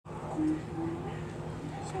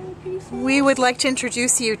We would like to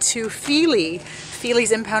introduce you to Fili.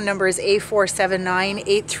 Fili's impound number is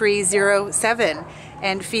A4798307,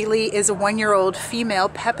 and Fili is a 1-year-old female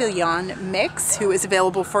Papillon mix who is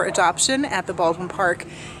available for adoption at the Baldwin Park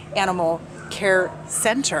Animal Care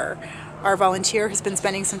Center. Our volunteer has been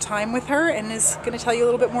spending some time with her and is going to tell you a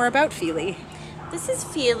little bit more about Fili. This is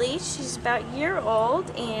Fili. She's about a year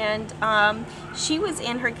old, and she was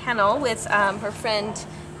in her kennel with her friend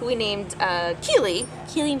who we named Keely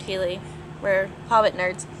and Fili. We're Hobbit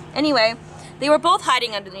nerds. Anyway, they were both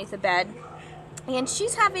hiding underneath the bed, and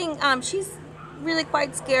she's having, she's really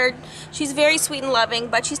quite scared. She's very sweet and loving,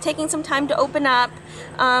 but she's taking some time to open up.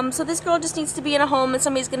 So this girl just needs to be in a home, and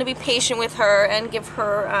somebody's going to be patient with her and give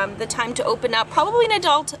her the time to open up. Probably an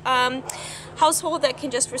adult household that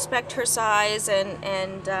can just respect her size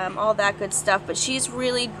and all that good stuff. But she's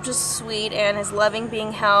really just sweet and is loving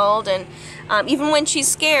being held. And even when she's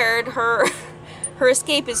scared, her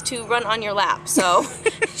escape is to run on your lap. So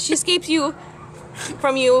she escapes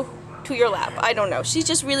from you to your lap. I don't know. She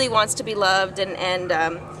just really wants to be loved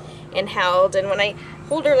and held. And when I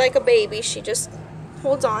hold her like a baby, she just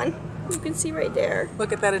holds on. You can see right there.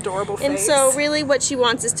 Look at that adorable face. And so really what she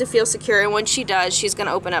wants is to feel secure, and when she does, she's going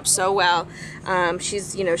to open up so well.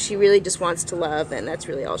 She's, you know, she really just wants to love, and that's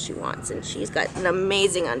really all she wants. And she's got an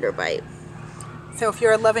amazing underbite. So if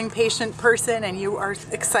you're a loving, patient person and you are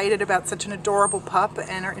excited about such an adorable pup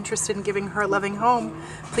and are interested in giving her a loving home,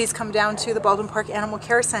 please come down to the Baldwin Park Animal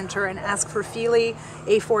Care Center and ask for Fili,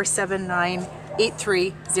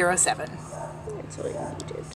 A4798307. That's what you did.